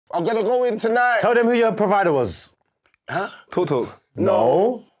I'm gonna go in tonight. Tell them who your provider was. Huh? Talk.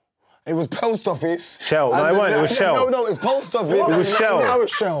 No. It was post office. Shell. No, it wasn't. It was Shell. No, it's post office. It was Shell. Now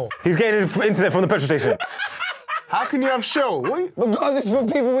it's Shell. He's getting his internet from the petrol station. How can you have Shell? Because it's for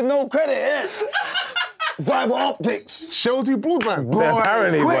people with no credit, innit? Fiber optics. Shell do broadband. Boy,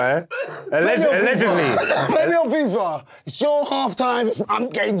 Apparently, boy. Allegedly. Play me on FIFA. It's your half time.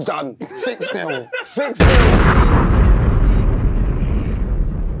 Game's done. 6-0. 6-0.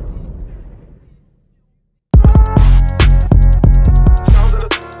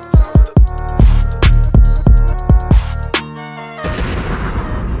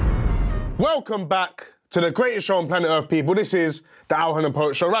 Welcome back to the greatest show on planet Earth, people. This is the Alhan and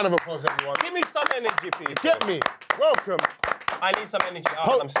Petrol show. Round of applause, everyone. Give me some energy, people. Get me. Welcome. I need some energy.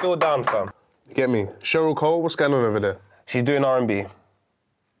 I'm still down, fam. Get me. Cheryl Cole, what's going on over there? She's doing R&B.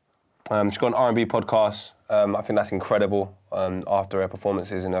 She's got an R&B podcast. I think that's incredible. After her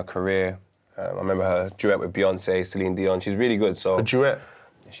performances in her career, I remember her duet with Beyonce, Celine Dion. She's really good, so... A duet?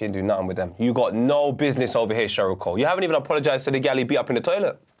 She didn't do nothing with them. You got no business over here, Cheryl Cole. You haven't even apologised to the gal he beat up in the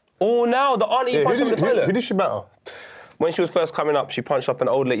toilet. Oh, now the auntie punched up in the toilet. Who did she batter? When she was first coming up, she punched up an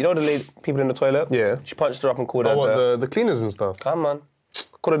old lady. You know the lady, people in the toilet? Yeah. She punched her up and called her... Oh, what, the cleaners and stuff? Come on.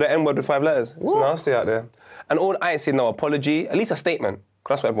 Called her the N-word with 5 letters. It's nasty out there. And I ain't seen no apology, at least a statement.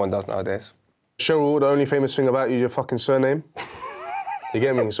 Because that's what everyone does nowadays. Cheryl, the only famous thing about you is your fucking surname. You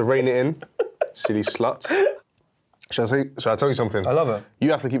get me? So rein it in, silly slut. Shall I tell you something? I love it. You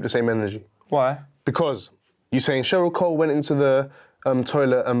have to keep the same energy. Why? Because you're saying Cheryl Cole went into the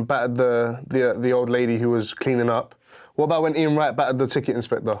toilet and battered the old lady who was cleaning up. What about when Ian Wright battered the ticket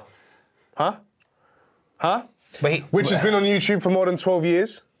inspector? Huh? Which has been on YouTube for more than 12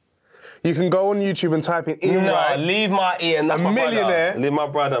 years. You can go on YouTube and type in Ian Wright. Leave my Ian, that's my millionaire. brother. Leave my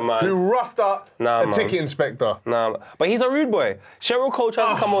brother, man. Who roughed up a ticket inspector. Nah, but he's a rude boy. Cheryl Cole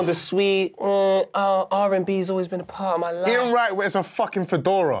tries to come on the sweet, R&B's always been a part of my life. Ian Wright wears a fucking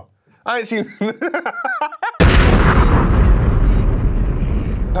fedora. I ain't seen...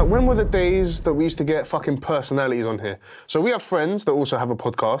 Like, when were the days that we used to get fucking personalities on here? So we have friends that also have a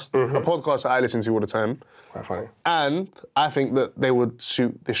podcast, a podcast that I listen to all the time. Quite funny. And I think that they would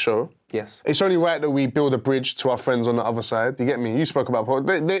suit this show. Yes. It's only right that we build a bridge to our friends on the other side. You get me? You spoke about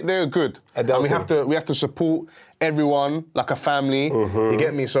they're good. And we have to support everyone like a family. You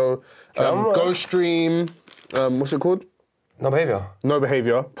get me? So go stream. What's it called? No Behaviour. No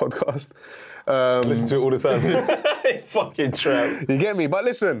Behaviour podcast. Listen to it all the time. Fucking trap. You get me? But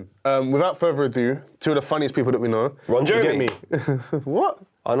listen, without further ado, two of the funniest people that we know. Ron Jeremy. You get me? What?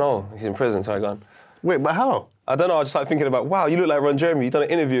 I know, he's in prison, sorry, go on. Wait, but how? I don't know, I just started thinking about, wow, you look like Ron Jeremy. You've done an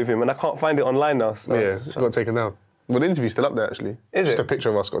interview with him and I can't find it online now. So Yeah, it got taken down. Well, the interview's still up there, actually. Is Just it? a picture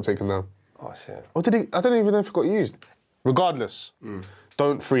of us got taken down. Oh, shit. Oh, did he? I don't even know if it got used. Regardless,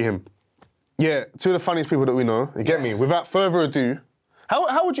 don't free him. Yeah, two of the funniest people that we know. You get me? Without further ado,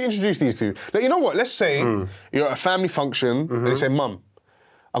 how would you introduce these two? Like, you know what? Let's say you're at a family function and you say, Mum,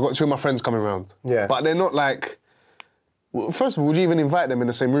 I've got two of my friends coming around. Yeah. But they're not like... Well, first of all, would you even invite them in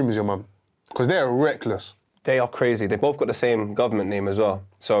the same room as your mum? Because they're reckless. They are crazy. They both got the same government name as well.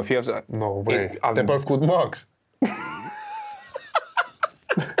 So if you have to... No way. They're both called Margs.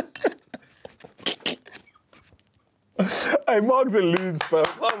 Hey, Margs and Loons, fam.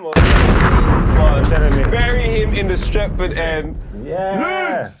 Come on. Come on, bury him in the Stretford end.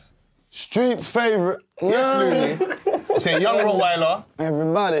 Yeah. Loons! Street's favourite. Yes, Looney. Say young Rottweiler.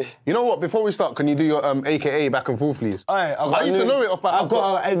 Everybody. You know what? Before we start, can you do your AKA back and forth, please? Alright, I used to know it off by I've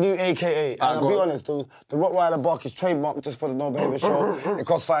got a new AKA, and I'll be got- honest, the Rottweiler bark is trademarked just for the No Behaviour show. It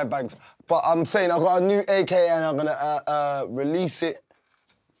costs 5 bags. But I'm saying I've got a new AKA and I'm gonna release it.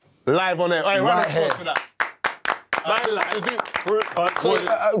 Live on air. All right, round Right of applause here. for that. Man, like, fruit punch. So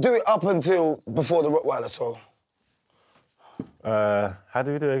I'll do it up until before the Rottweiler, so. How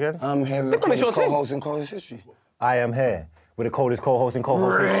do we do it again? I'm here with the on, it's your coldest co-host in Coldest History. I am here with the coldest co-host in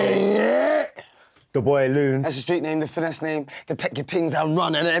co-host. Bring it! The boy Loons. That's the street name, the finesse name, the take your things and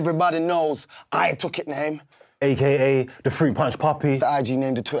run, and everybody knows I took it name. AKA the fruit punch puppy. It's the IG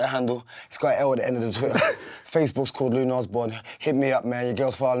name, the Twitter handle. It's got an L at the end of the Twitter. Facebook's called Loon Osborne. Hit me up, man. Your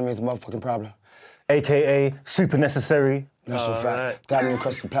girl's following me. It's a motherfucking problem. AKA super necessary. National fact. Diamond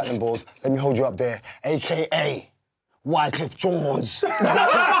encrusted platinum balls. Let me hold you up there. AKA Wycliffe Jones.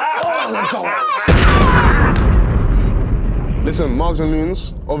 All the Jones. Listen, Margs and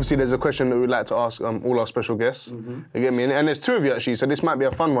Loons, obviously there's a question that we'd like to ask all our special guests. You get me? And there's two of you actually, so this might be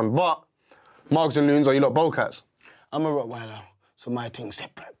a fun one. But, Margs and Loons, are you lot bowcats? I'm a Rottweiler, so my thing's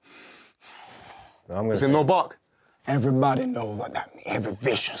separate. I'm gonna Is it no bark? Everybody knows what that means. Every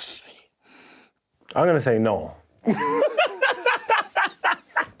vicious. I'm gonna say no.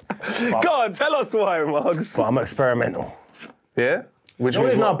 God, tell us why, Margs. But I'm experimental. Yeah? Which No,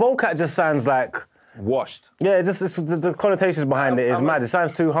 means no, what? bowcat just sounds like. Washed. Yeah, the connotations behind it is mad. It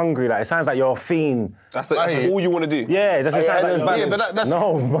sounds too hungry. Like it sounds like you're a fiend. That's all you want to do. Yeah, it doesn't sound like. Yeah, but that's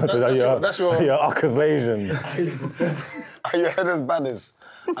No, that's your- You're accusation. Are your head as bad as?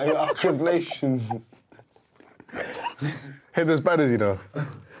 Are your accusations? head as bad as you know.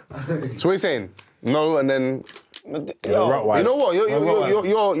 So what are you saying? No, and then Rottweiler. you know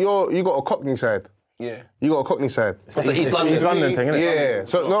what? You got a Cockney side. Yeah. You got a Cockney side. It's the East London. East London thing, innit? Yeah.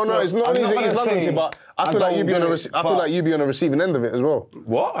 So no, it's not I'm only not the gonna East London say thing, but I I feel like don't you'd be on do the it, I feel but- like you'd be on the receiving end of it as well.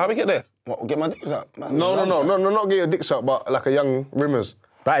 What? How we get there? What? Get my dicks up, man. No, Love that. not get your dicks up, but like a young Rimmers.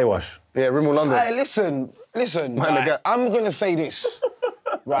 Batty wash. Yeah, Rimmel London. Hey, listen. Mind the Right, gap. I'm gonna say this,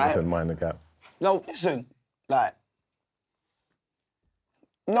 right? Listen, mind the gap. No, listen. Like,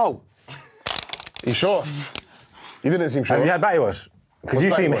 no. You sure? You didn't seem sure. Have you had batty wash? Because you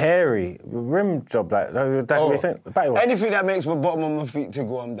batty seem wash? hairy. Rim job, like, that Oh. makes sense. Batty wash. Anything that makes my bottom of my feet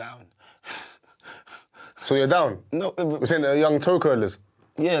tickle, I'm down. So you're down? No, We're saying the young toe curlers.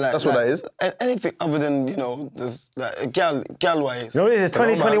 yeah, like That's what that is. Anything other than there's like a gal wise. You know what it is? It's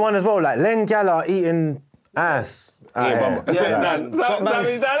 2021 as well. Like, Len Gal are eating ass. Yeah, Yeah, Like, man. Got man-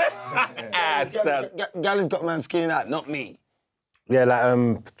 Sammy's done it. Ass, that. Gal has got man skinning out, not me. yeah,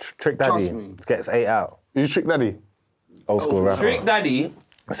 like Trick Daddy Trust me. gets 8 out. You Trick Daddy? Old school rapper. Trick Daddy,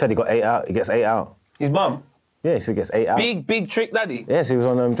 I said he got 8 out. He gets 8 out. his mum. Yeah, he said he gets 8 out. Big Trick Daddy. Yes, he was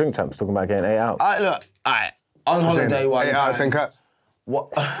on Drink Champs talking about getting 8 out. Alright, on holiday one 8 time. out of 10 cats.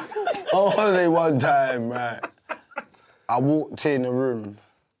 What? On holiday one time, right? I walked in a room,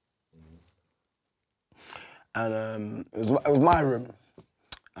 and it was my room,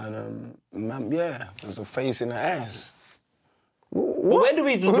 and man, yeah, there was a face in the ass. When do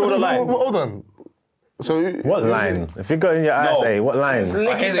we just draw the line? Hold on. So What line? If you got in your eyes, hey, what line?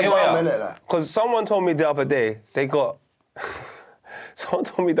 Because someone told me the other day, someone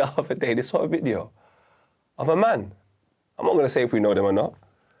told me the other day, they saw a video of a man. I'm not going to say if we know them or not.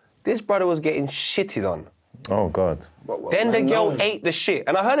 This brother was getting shitted on. Oh, God. Then the girl ate the shit.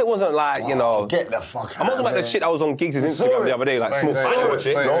 And I heard it wasn't like, Get the fuck out. I'm not talking about the shit that was on Giggs' Instagram the other day, like small. I didn't watch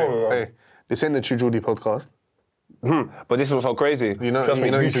it. No. This ain't the True Geordie podcast. But this was so crazy. Trust me,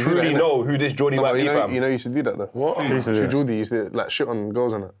 you you should do truly that, innit? know who this Geordie might be, fam. You know you should do that though. What? He used to do True it. Geordie used to like shit on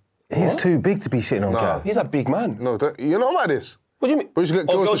girls and that. He's too big to be shitting on gal. He's a big man. No, you're not like this. What do you mean? But you should get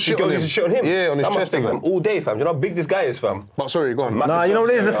girls to shit on him. to shit on him? Yeah, on his That must chest take and them that. all day, fam. Do you know how big this guy is, fam? But sorry, go on. Massive. Nah, you know what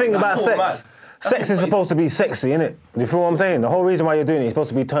it is? The thing about That's all sex. mad. Sex is supposed to be sexy, innit? You feel what I'm saying? The whole reason why you're doing it is supposed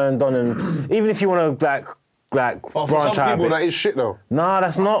to be turned on, and even if you want to like For branch some out a people, bit. that is shit though. Nah,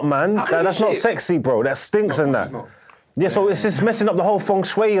 that's not, man. can That's you not shit? sexy, bro. That stinks and that. Yeah, so it's just messing up the whole feng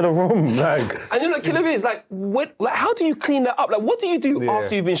shui of the room, like. And you know, killer is like, how do you clean that up? Like, what do you do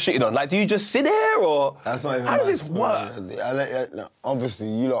after you've been shitted on? Like, do you just sit there or? That's not even How does my this story. work? Obviously,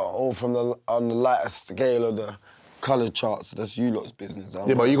 you lot are all on the lighter scale of the colour charts. So that's you lot's business.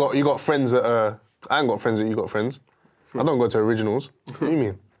 Yeah, but you got friends that I ain't got friends that you got friends. I don't go to originals. What do you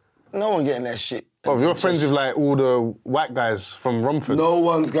mean? No one getting that shit. Bro, you're friends with like all the white guys from Romford. No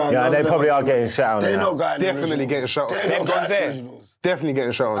one's going. Yeah, none they of them probably are getting shot on They're now. not going. Definitely getting shot on. They're They've not gone going there. originals. Definitely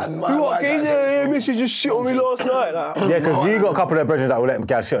getting shot on. And my white guys are- Missy just shit on me last night. Like. Yeah, because you got a couple of brethren that will let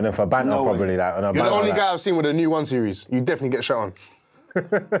gal shit on them for banter, No way. probably. Like, on a You're the banter, only like. guy I've seen with a new 1 series. You definitely get shot on.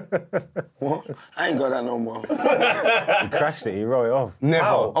 What? I ain't got that no more. He crashed it, he wrote it off. Never.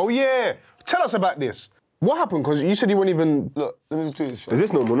 How? Oh yeah. Tell us about this. What happened? Because you said you weren't even. Look, let me just do this. Is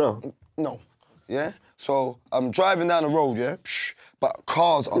this normal now? No. Yeah? So I'm driving down the road, yeah? But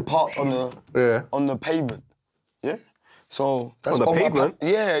cars are parked on the pavement. Yeah? So that's On the my pavement?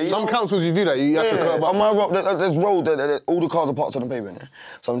 yeah. you Some know? councils you do that. You have to Yeah, curb up. on my road, there's road, all the cars are parked on the pavement, yeah?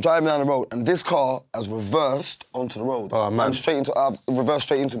 So I'm driving down the road, and this car has reversed onto the road. Oh, man. And reversed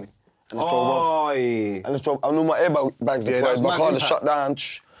straight into me. And it's drove off. Oh, And it's drove, I know my airbags Yeah, deployed, that's my mad car just impact. shut down.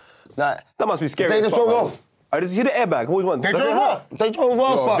 Like, that must be scary. They as just fuck, drove man. off. Oh, did you see the airbag? Always wondered. They Does it drove hurt? off. They drove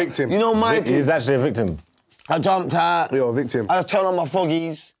off, You're a but victim. you know my He's team. actually a victim. I jumped out. You're a victim. I just turned on my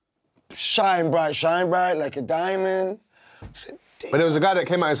foggies. Shine bright like a diamond. But there was a guy that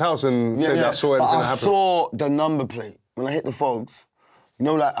came out his house and said that saw but everything I that happened. saw the number plate when I hit the fogs. You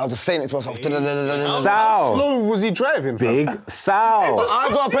know, like I was just saying it to myself. How Sal. slow was he driving? fam? Big Sal. I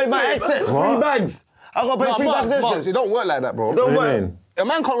gotta pay my excess, What? 3 bags. I gotta pay Nah, 3 bags Marks, excess. it don't work like that, bro. Don't What do you work. mean? A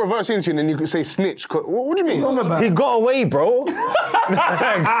man can't reverse into you and then you could say snitch. What do you mean? He got away, bro.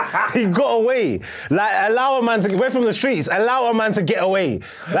 He got away. Like, allow a man to, we're from the streets, allow a man to get away.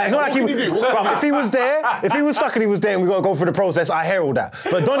 Like, it's not like he was, bruv, if he was there, if he was stuck and he was there and we got to go through the process, I herald that.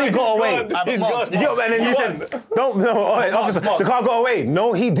 But Donny got away. He's gone. You get what, and then you said, don't, no, all right, officer, the car got away.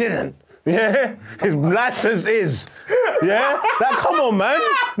 No, he didn't. Yeah, his license is. Yeah, like, come on, man.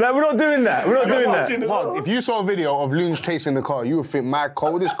 Like, we're not doing that. We're not doing that. Mark, if you saw a video of Loons chasing the car, you would think my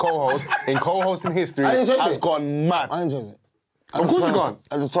coldest co-host in co-hosting history has gone mad. I enjoyed it. Of course you gone.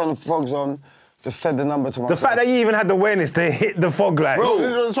 I just turned the fogs on, just said the number to myself. The fact that you even had the awareness to hit the fog lights. Bro,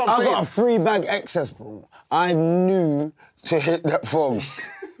 That's what I I'm got a saying. 3-bag excess, bro. I knew to hit that fog.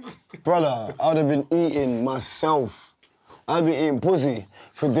 Brother, I would have been eating myself. I'd be eating pussy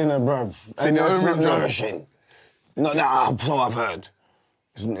for dinner, bruv. And your that's own not room, nourishing. Not that, so I've heard.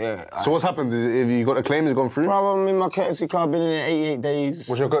 Yeah, So what's happened? If you got a claim, it's gone through? Bro, I'm in my courtesy car, been in it 88 days.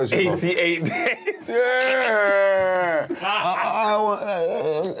 What's your courtesy car? 88 days. Yeah!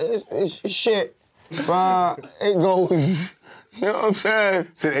 It's shit, but it goes. You know what I'm saying?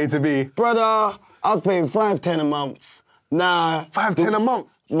 Sit A to B. Brother, I was paying $5.10 a month. Nah. $5.10 a month?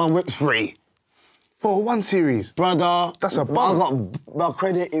 My whip's free. For one series. Brother. That's a I bump. got, my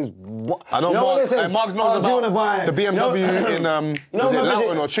credit is... I know, you know what it says? Margs knows do you wanna about buy the BMW you know, in, you know, was it my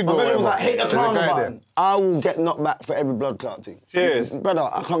Loughton or Chigwell my or brother was whatever? like, hit the There's a pound guy button. there. I will get knocked back for every blood clot thing. Cheers. Brother,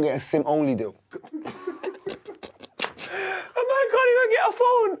 I can't get a SIM-only deal. I can't even get a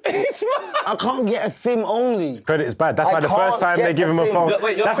phone. It's mad. I can't get a SIM-only. Credit is bad. That's why the first time they give him a phone.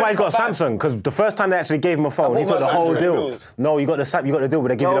 Wait, your That's why he's got a credit's Samsung. Because the first time they actually gave him a phone, he took the my whole Samsung deal. deal. No, you got the deal, but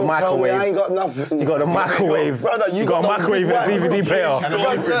they give you the Don't tell me microwave. I ain't got nothing. You got the microwave. Brother, you got a microwave and a DVD player. And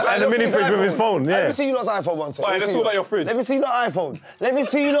a mini fridge with his phone, yeah. Let me see you lot's iPhone one second. Alright, let's talk about your fridge. Let me see your iPhone. Let me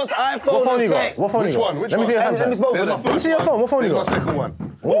see you lot's iPhone. What phone a you sec. got? What phone Which you got? one? Which Let me see your one? Let me Samsung. both There's of my them. Let me see your phone. What phone you There's my got? second one.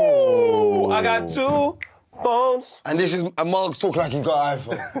 Ooh, I got 2 phones. And this is a Margs talk like he got an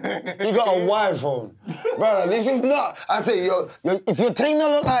iPhone. He got a Y phone. Brother, this is not... I say, if you're taking a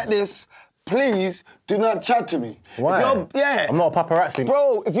look like this, please do not chat to me. Why? Yeah. I'm not a paparazzi.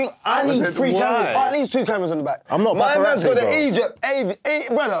 Bro, I need said, 3 cameras, why? at least 2 cameras on the back. I'm not My man's paparazzi, got bro. the Egypt,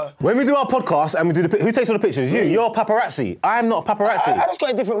 brother. When we do our podcast and we do who takes all the pictures? You. You're a paparazzi. I'm not a paparazzi. I just got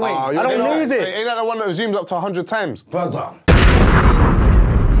a different way. I don't need it. Ain't that the one that zooms up to 100 times? Brother.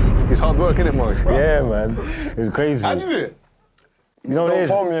 It's hard work, innit, Margs? Yeah, man. It's crazy. How'd you do it? You know what it Don't is?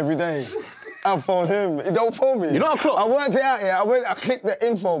 phone me every day. I phone him. He don't phone me. You know how clock? I worked it out, yeah. I clicked the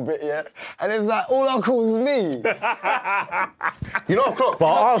info bit, yeah. And it's like, all I call is me. You know, clock. But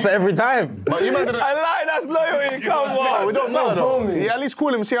I'll answer every time. But you man didn't. I like that's loyalty. Come on. We don't know Don't though. phone me. Yeah, at least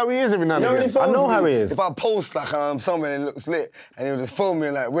call him, see how he is every now and You know when he again. phones know me? how he is. If I post like I'm somewhere and it looks lit, and he'll just phone me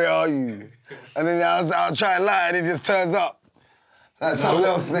like, where are you? And then I'll try and lie and it just turns up. Like someone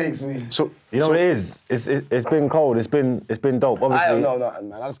else snakes me. So, You know what it is? It's been cold. It's been dope. Obviously. I don't know nothing,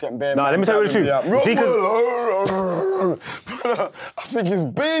 man. I just getting bare. Nah, let me tell you the truth. See, Brother, I think it's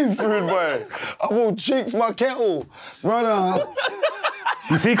beef food, boy. I will cheeks my kettle, brother.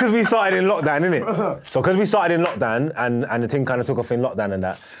 You see, because we started in lockdown, innit? So because we started in lockdown and the thing kind of took off in lockdown and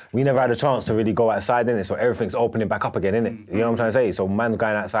that, we never had a chance to really go outside, innit? So everything's opening back up again, innit? You know what I'm trying to say? So man's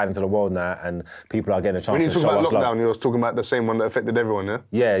going outside into the world now and people are getting a chance when you to talk show about us love. lockdown, you was talking about the same one that affected everyone,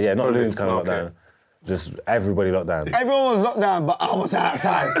 yeah? Yeah, not Okay. Loons kind of Okay. lockdown. Just everybody locked down. Everyone was locked down, but I was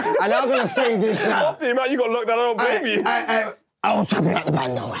outside. And I'm gonna say this now. After you, man, you got locked down. I don't blame you. I was trapping at the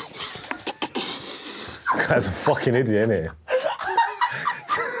bando right now. That's a fucking idiot, innit?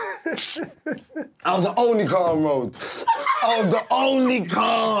 I was the only car on road. I was the only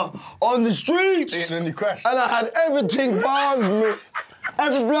car on the streets. And then you crashed. And I had everything barns me.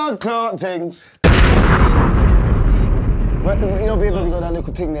 Every blood clot things. But, you know, people got that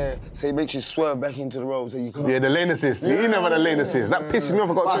little thing there, so it makes you swerve back into the road so you can't. Yeah, the lane assist. You know about the lane assist. That pisses me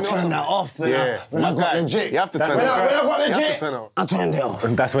off. I got I to turned that off when Yeah. I got legit. You have to turn when it off. I got You have to legit, turn it off. I turned it off.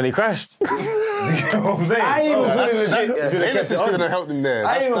 And that's when he crashed. You know what I'm saying? I ain't even fully legit yet. The lane assist couldn't have helped him there.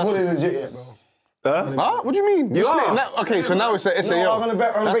 I ain't even fully legit yet, bro. Huh? What do you mean? You You're are. now, okay, so now it's a SAO. No, I'm gonna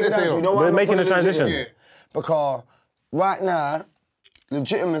break it down for you. You know why We're I'm not making fully a legit transition. yet? Because right now,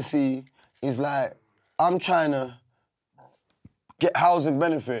 legitimacy is like, I'm trying to get housing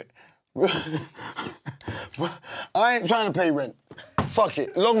benefit. I ain't trying to pay rent. Fuck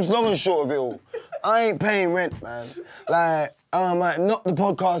it. Long and short of it all. I ain't paying rent, man. Like, I might knock the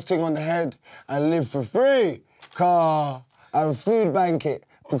podcast thing on the head and live for free. Car, I food bank it.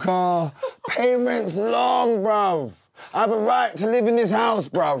 Because paying rent's long, bruv. I have a right to live in this house,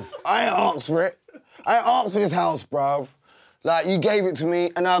 bruv. I ain't asked for it. I ain't asked for this house, bruv. Like, you gave it to me,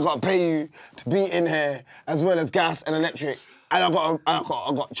 and now I gotta pay you to be in here, as well as gas and electric. and I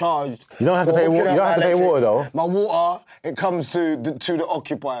got charged. You don't have to for pay hooking water. You up don't have to my pay electric. water though. My water, it comes to the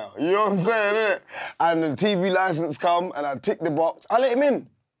occupier. You know what I'm saying, innit? And the TV license come, and I tick the box. I let him in.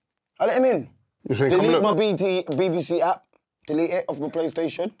 Delete my BBC app. Delete it off my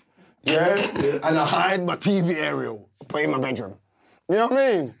PlayStation. Yeah. And I hide my TV aerial. Put it in my bedroom. You know what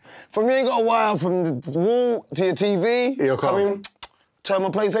I mean? From you ain't got a wire from the wall to your TV. You're calm. Come in, turn my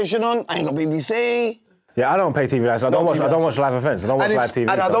PlayStation on. I ain't got BBC. Yeah, I don't pay TV license. I don't watch live events. I don't watch live TV.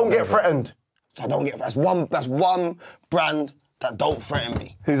 And I don't get threatened. So I don't get. That's one brand that don't threaten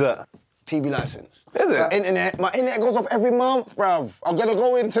me. Who's that? TV license. Is it? So my internet goes off every month, bruv. I'm gonna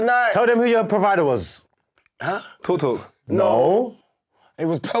go in tonight. Tell them who your provider was. Huh? Talk. No. It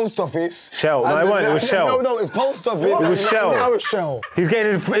was post office. Shell. No, it wasn't. It was Shell. No, it's post office. It was Shell. Now it's Shell. He's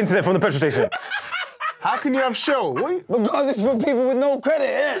getting his internet from the petrol station. How can you have Shell? What? Because it's for people with no credit,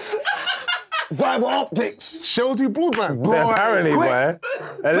 innit? Fiber optics. Shell do broadband. Bro, Yeah, apparently, boy.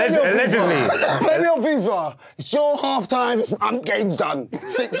 Allegedly. Play me on FIFA. It's your half time. Game's done.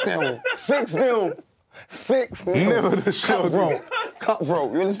 6-0. 6-0. 6-0. Never the Shell.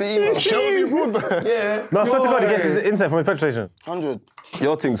 Cutthroat. You want to see email? Shell do broadband. Yeah. No, I swear to God, he gets his internet from his petrol station. 100.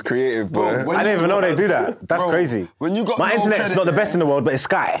 Your thing's creative, bro. When I didn't even know they do that. That's Bro, crazy. when you got my no internet's credit, not the best in the world, but it's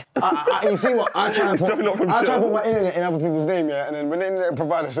Sky. You see what? I try and definitely not from put Shell. my internet in other people's name, yeah, and then when the internet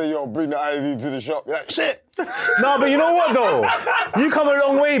provider say, yo, bring the ID to the shop, you're like, shit. No, but you know what though? You come a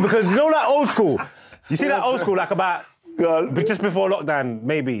long way because you know that old school. You see that old school like about just before lockdown,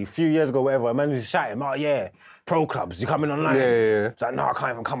 maybe a few years ago, whatever. A man was shouting, "Oh yeah, pro clubs, you coming online?" Yeah. It's like, no, I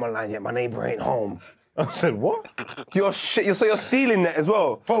can't even come online yet. My neighbour ain't home. I said, what? You're shit. So you're stealing that as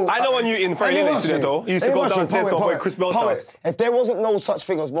well. Bro, I know when you in Ferry Lane to though. You used to go downstairs to avoid Chris Bell's house. If there wasn't no such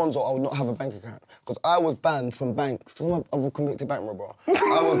thing as Monzo, I would not have a bank account. Because I was banned from banks. Because I'm a convicted bank robber.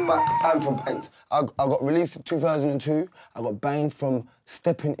 I was banned from banks. I got released in 2002. I got banned from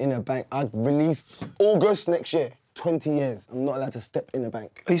stepping in a bank. I released August next year. 20 years. I'm not allowed to step in a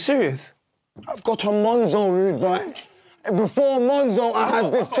bank. Are you serious? I've got a Monzo, rude boy. Before Monzo, I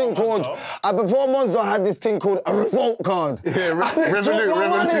had this thing called. Before Monzo, I had this thing called a revolt card. Yeah, and they took my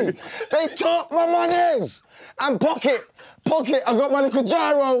money. They took my monies. And pocket. I got my little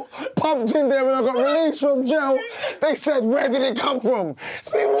gyro pumped in there when I got released from jail. They said, where did it come from?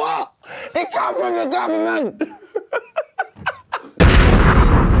 It's me, what? It come from the government.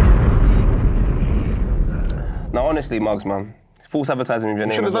 Now, honestly, Margs, man, false advertising with your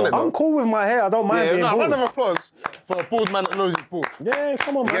name as done well. it, I'm cool with my hair. I don't mind Yeah, being no, bald. round of applause for a bald man that knows he's bald. Yeah,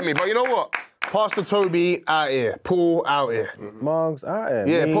 come on, man. Get me, but you know what? Pastor Toby out here, Paul out here. Margs out here.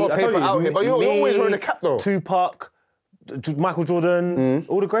 Yeah, put a I told paper you, out here, but you're always wearing a cap though. Tupac, Michael Jordan,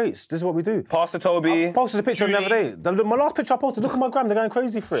 all the greats. This is what we do. Pastor Toby. I posted a picture the other day. My last picture I posted, look at my gram, they're going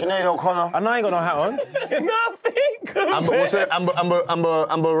crazy for it. Sinead O'Connor. And I ain't got no hat on. Nothing. What's it?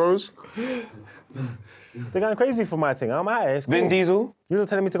 Amber Rose? They're going crazy for my thing. I'm out here. It's cool. Vin Diesel. You were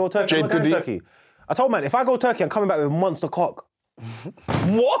telling me to go Turkey. Jade I'm not going Goody. Turkey. I told man, if I go Turkey, I'm coming back with monster cock.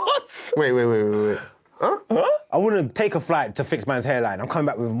 What? Wait. Huh? I wouldn't take a flight to fix man's hairline. I'm coming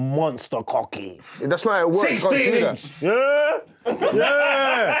back with monster cocky. That's not how it works. You can't 16 do that. inch.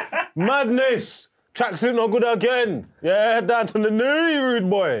 Yeah. Madness. Tracksuit not good again. Yeah, down to the knee, rude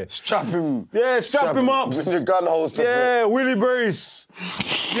boy. Strap him. Yeah, strap him up. With your gun holster. Yeah, Willie Brace.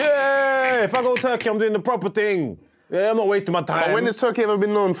 Yeah, if I go Turkey, I'm doing the proper thing. Yeah, I'm not wasting my time. But when has Turkey ever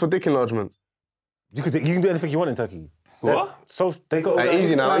been known for dick enlargement? You can do anything you want in Turkey. What? So they got all that-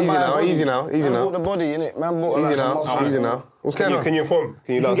 Easy now. Man bought the Easy body, innit? Man bought like a muscle. now. What's going on? Can you inform?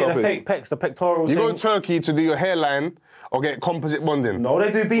 Can you You let can us get know, the please? fake pecs, the pectoral You thing. go to Turkey to do your hairline or get composite bonding. No,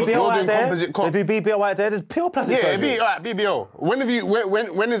 they do BBL You're out doing there. composite cock. They do BBL out there. There's pure plastic Yeah, surgery. alright, BBL. When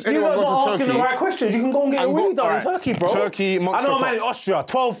has These anyone are not gone to asking Turkey? the right questions. You can go and get And a go- willy done in alright. Turkey, bro. Turkey, I monster know a man cock. in Austria,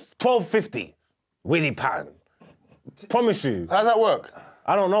 12.50. Willy pan. Promise you. How's that work?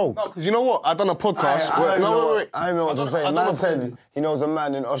 I don't know. Because you know what? I done a podcast. I don't wait. know what to say. Man said he knows a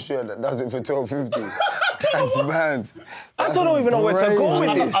man in Austria that does it for $12.50. That's mad. I don't even know where to go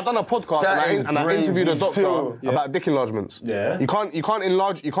with this. I done a podcast That is and I interviewed a crazy doctor still. about dick enlargements. Yeah. You can't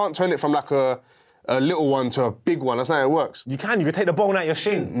enlarge. You can't turn it from like a little one to a big one. That's not how it works. You can take the bone out your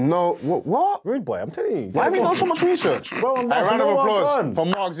shin. No. What? Rude boy, I'm telling you. Why have you done so much research? Bro, I'm A not- round of you know what applause I've for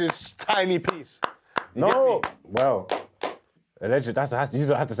Margs' tiny piece. No. Well, alleged. You don't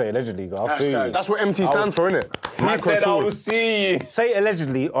have to say allegedly. I'll sue you. Hashtag. That's what MT stands for, innit? He said, I will see you. Say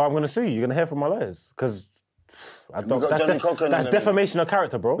allegedly, or I'm gonna sue you. You're gonna hear from my lawyers because got Johnny Cochran in that's them. defamation of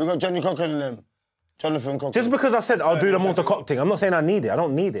character, bro. We got Johnny Cochran in them. Jonathan Cochran. Just because I said I'll do the Malta cock thing, I'm not saying I need it. I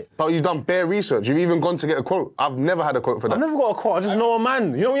don't need it. But you've done bare research. You've even gone to get a quote. I've never had a quote for that. I've never got a quote. I just know a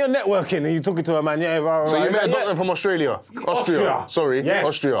man. You know when you're networking and you're talking to a man, yeah, right. So you met a doctor from Australia? Austria. Sorry, Yes.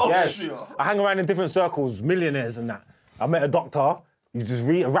 Austria. Yes. I hang around in different circles, millionaires and that. I met a doctor. You just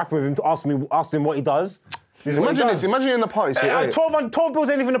rapping with him to ask him what he does. Imagine this. Imagine you're in a party. Say, Hey, hey, 12 bills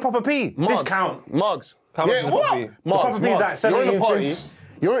ain't even a proper P. Margs. Discount. Margs. How much is the proper P? Margs. proper P is like You're in a 17 party. fifths.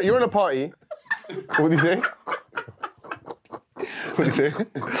 You're in a party. What do you say? What do you say?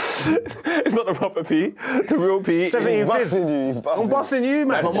 It's not the proper P, the real P. 17 He's fifths. busting you, he's busting I'm busting you,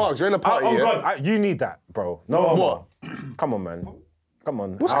 man. But Margs, you're in a party. Oh, yeah? God, you need that, bro. No What? more. Come on, man. Come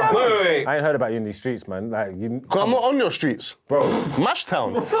on. What's going on? Wait. I ain't heard about you in these streets, man. Like, Because I'm not on your streets. bro.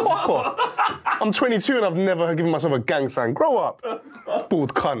 Mashtown. Fuck off. I'm 22 and I've never given myself a gang sign. Grow up.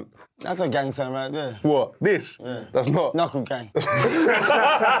 Bald cunt. That's a gang sign right there. What? This? Yeah. That's not. Knuckle gang.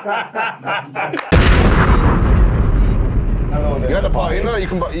 I know that. You're at the party, no,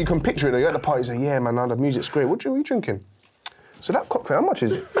 you can picture it though. You're at the party, you say, yeah, man, the music's great. What are you drinking? So that cocktail, how much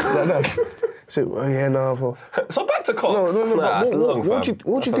is it? Like that. So, oh yeah, no. Well, So back to Cox. no. Nah, that's long, What would you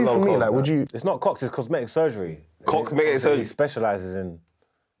fam. That's do a for long me? call, Like, man. would you? It's not Cox, it's cosmetic surgery. Cosmetic surgery. He specialises in...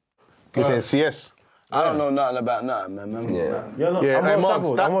 You saying CS? I don't know nothing about nothing, man. Yeah. You're not, Yeah, I'm hey, well Margs,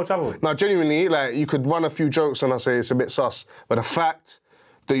 travelled. that- I'm well travelled. Now, genuinely, like, you could run a few jokes and I say it's a bit sus, but the fact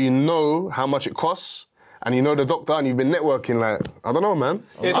that you know how much it costs and you know the doctor and you've been networking, like, I don't know, man.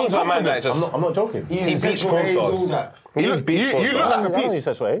 Yeah, talking to a man that just... I'm not joking. He beats sexual porn aids, stars. all that. You look like I a don't piece. use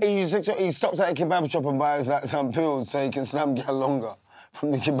sexual aid. He stops at a kebab shop and buys like some pills so he can slam get longer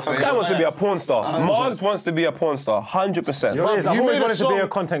from the kebab. This guy wants to be a porn star. Margs wants to be a porn star, 100%. You know what it is? I've You always made a wanted to be song- a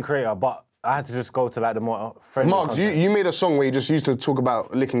content creator, but I had to just go to like the more friendly Margs, content. you made a song where you just used to talk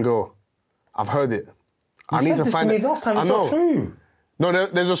about licking girl. I've heard it. I need to find me it. last time. I It's know. not true. No,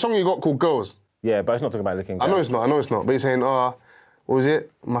 there's a song you got called Girls. Yeah, but it's not talking about licking. I know it's not. But you're saying, what was it?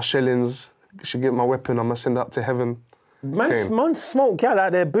 My shillings should get my weapon. I'm gonna send that up to heaven. Man smoke gal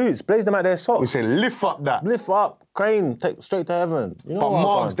out their boots, blaze them out their We're socks. saying lift up that. Lift up, crane, take straight to heaven. You know But what,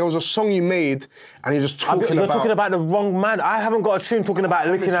 Margs, man? there was a song you made, and you're just talking You're about. talking about the wrong man. I haven't got a tune talking about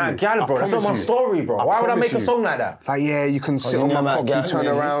licking promise out a you. gal, bro. I That's not my promise you. story, bro. Why would I make a promise song you. like that? Like, yeah, you can sit you on know my about cock, you turn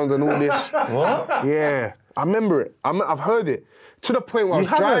gal, yeah. around and all this. What? Yeah, I remember it. I've heard it. To the point where I was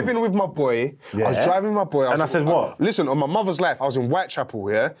haven't? driving with my boy. Yeah. I was driving with my boy. And I said what? Listen, on my mother's life, I was in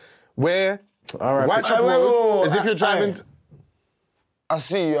Whitechapel, yeah? Where? All right. Whitechapel Wait, Road, as if hey, you're driving... hey. I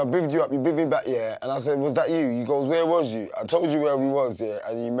see you, I bigged you up, you bigged me back, yeah. And I said, was that you? You goes, where was you? I told you where we was, yeah.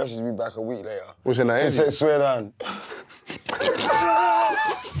 And you messaged me back a week later. Was it She nice? said, swear down.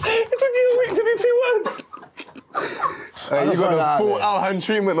 It took you a week to do 2 words. You got found the out full there. Alhan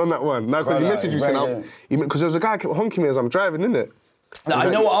treatment on that one. No, because he Right, messaged me right, saying, right. because there was a guy who kept honking me as I'm driving, innit? Now,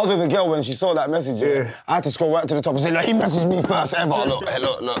 you know what? I was with a girl when she saw that message, yeah. Yeah. I had to scroll right to the top and say, look, he messaged me first ever. Look, hey,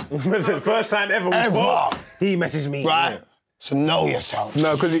 look. Listen, first time ever we Ever. spoke, he messaged me. Right? So know yourself.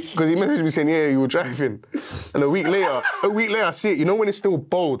 No, because he messaged me saying, yeah, you were driving. And a week later, I see it. You know when it's still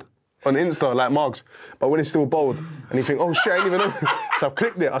bold on Insta, like Margs, but when it's still bold, and you think, oh shit, I didn't even know. So I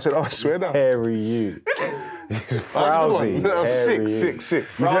clicked it. I said, oh, I swear down. Hairy you. Frowsy. That was hairy sick, you. sick. You said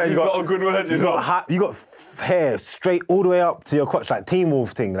Frowsy's got a good word, you know. You got hair straight all the way up to your crotch, like Teen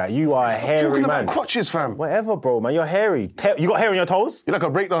Wolf thing. Like you are a hairy Talking man. about crotches, fam. Whatever, bro, man. You're hairy. You got hair on your toes? You're like a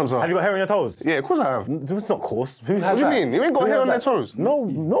breakdancer. Have you got hair on your toes? Yeah, of course I have. It's not coarse. Who has What do you that? mean? You ain't got Who hair has on their that? toes? No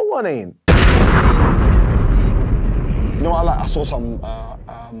one ain't. You know what I like? I saw some,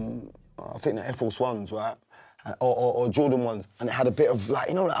 I think the Air Force Ones, right? Or Jordan ones, and it had a bit of like,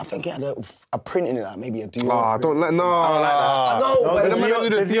 you know, I think it had a print in it, like maybe a Dior. I don't like, no. I don't like that. I know, No, but the man do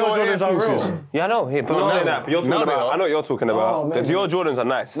the Dior Dior Air Jordans are Forces. real. Yeah, I know. Yeah, but not that. But you're talking No, about. I know what you're talking about. Oh, The maybe. Dior Jordans are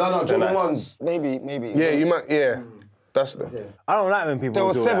nice. No, They're Jordan nice. ones, maybe. Yeah, you might, yeah. That's the... I don't like when people There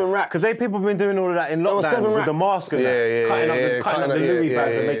were do 7 that. racks. Because people been doing all of that in were lockdown 7 with the racks. mask and that. Cutting up the Louis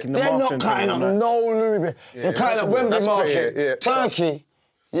bags and making the They're mask not and cutting up thing and that. no Louis bags. They're cutting up Wembley That's Market, fair, yeah. Turkey.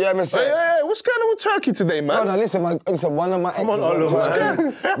 Yeah, me say. Hey, what's going on with Turkey today, man? Brother, listen, one of my exes on, went Oliver.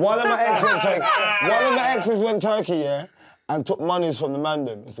 Turkey. One of my exes went Turkey, yeah, and took monies from the man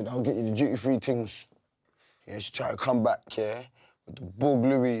them. He said, I'll get you the duty-free things. Yeah, she tried to come back, yeah, with the Borg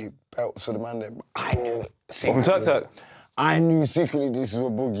Louis belts for the man them. I knew it. From Turk. I knew secretly this was a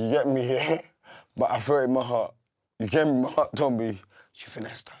book, you get me, yeah? But I felt it in my heart. You get me? My heart told me, she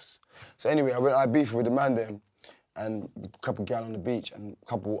finessed us. So anyway, I beefed with the man then, and a couple gal on the beach, and a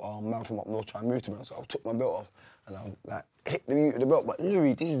couple man from up north trying to move to me. So I took my belt off, and I like hit the mute of the belt. But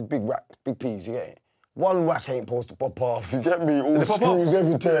Louis, this is big rack, big peas, you get it? one whack ain't supposed to pop off. You get me? All pop screws,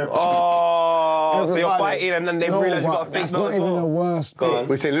 everything. Oh, so you're fighting and then they realise you got a fake That's note not as even well. the worst Go bit. on.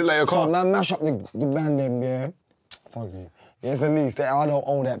 We say, look like your So car. man, mash up the band them, yeah. Fuck you. Yes, at least I don't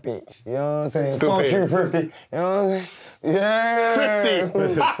own that bitch. You know what I'm saying? Still Fuck pay. you, 50. You know what I'm saying? Yeah. 50.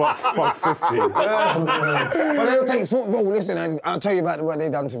 Listen, fuck 50. But they'll take football. Listen, I'll tell you about what they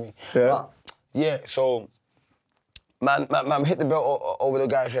done to me. Yeah. But, yeah, so man hit the belt over the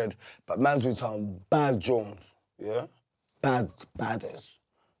guy's head, but man's with some bad Jones, yeah? Badders.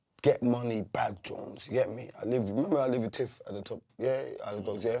 Get money, bad Jones, you get me? Remember I live with Tiff at the top, yeah? Out of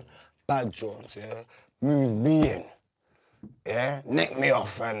those, yeah? Bad Jones, yeah? Move me in, yeah? Neck me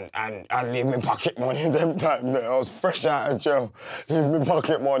off and leave me pocket money them time there. I was fresh out of jail, leave me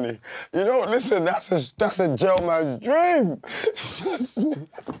pocket money. You know, listen, that's a jail man's dream. It's just me.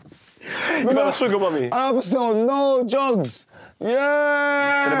 You got a sugar mummy. I never sell no drugs.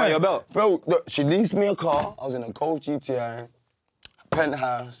 Yeah. Did they buy your belt? Bro, look, she leased me a car. I was in a Golf GTI,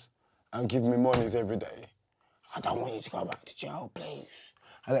 penthouse, and give me monies every day. I don't want you to go back to jail, please.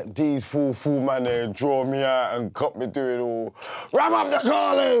 I let these fool man there draw me out and got me doing all. Ram up the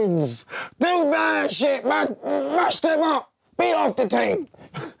Carlins! Do bad shit, man! Mash them up! Beat off the team!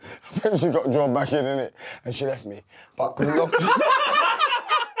 Then she got drawn back in, innit? And she left me. But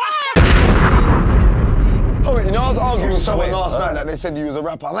Oh, you know, I was arguing with someone last night that they said he was a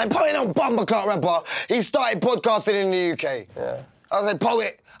rapper. I was like, Poet, no bumbleclot rapper. He started podcasting in the UK. Yeah. I was like,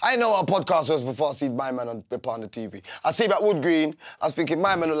 Poet, I didn't know what a podcast was before I see my man on the TV. I see him at Wood Green. I was thinking,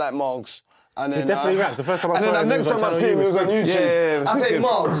 my man look like Margs. And then, He definitely raps. The first time I and saw then him, the he next was on time I see him, he was on Channel U. YouTube. Yeah, I said, wicked.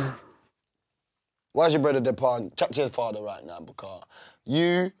 Margs, why's your brother depart? Chat to his father right now, because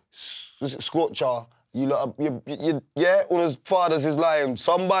you, Scorcher, you lot, yeah, all his fathers is lying.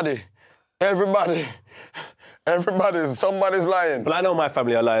 Somebody's lying. But I know my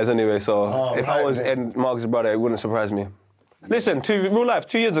family are liars anyway, so if I right, was then. Ed Marks' brother, it wouldn't surprise me. Listen, real life,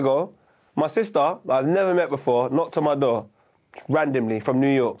 2 years ago, my sister, I've never met before, knocked on my door, randomly, from New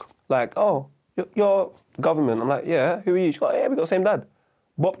York. Like, oh, you're government. I'm like, yeah, who are you? She goes, yeah, we got the same dad.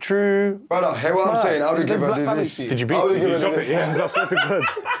 Bob True. Brother, hear what I'm Mad. saying? I would have There's given black her family this. to you. Did you beat I it? would've Did you given chop her it? this. Yeah, I swear to God.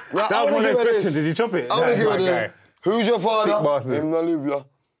 Nah, That I was would've my next given her question. this. Did you chop it? I would have Yeah, given my her guy. Who's your father? bastard. Him Olivia.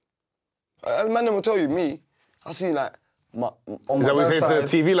 Man, them will tell you, me, I seen like, on Is my that what dad's you say to side. the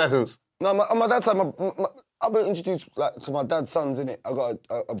TV license? No, on my dad's side, I've been introduced like, to my dad's sons, innit? I got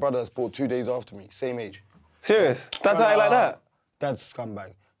a brother that's born 2 days after me, same age. Serious? That's how you like that? Dad's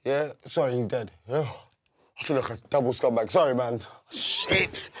scumbag. Yeah? Sorry, he's dead. Yeah. I feel like a double scumbag. Sorry, man.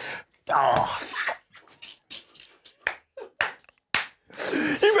 Shit. Oh.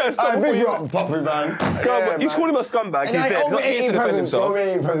 You better stop I before big you... you up, puppy, man. You call him a scumbag, he's And I dead. He's owe not me here to 18 defend presents, himself. owe me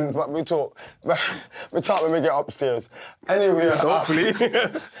 18 presents, but we talk. We talk when we get upstairs. Anyway, Hopefully.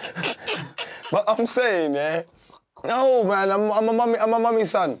 but I'm saying, yeah, no, man, I'm a mummy's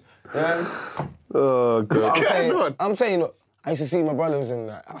son. Yeah? Oh, God. I'm saying, look, I used to see my brothers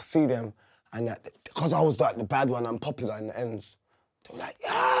and I see them, and because I was like the bad one, I'm popular in the ends. They were like,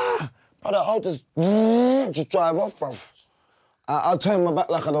 yeah, brother, I'll just drive off, bruv. I'll turn my back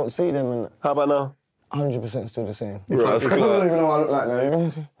like I don't see them, and How about now? 100% still the same. Right, I don't even know what I look like now, you know?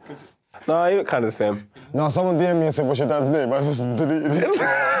 Nah, you look kind of the same. No, someone DM'd me and said, what's your dad's name? I just deleted it.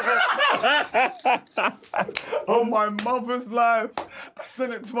 On my mother's life, I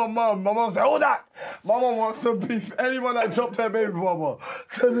sent it to my mum. My mum said, hold that! My mum wants to beef anyone that dropped her baby mama.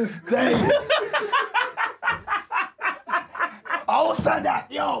 To this day. I will say that,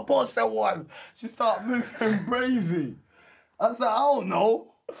 yo, boss said one. She started moving crazy. I said, I don't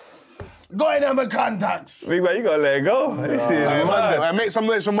know. Go in there with contacts. Big man, you gotta let it go. This is mad. I make some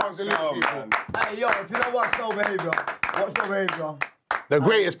noise for Marks and Luke. Hey, yo, if you don't watch no behaviour, watch no behaviour. The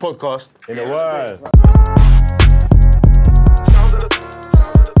greatest podcast In the world.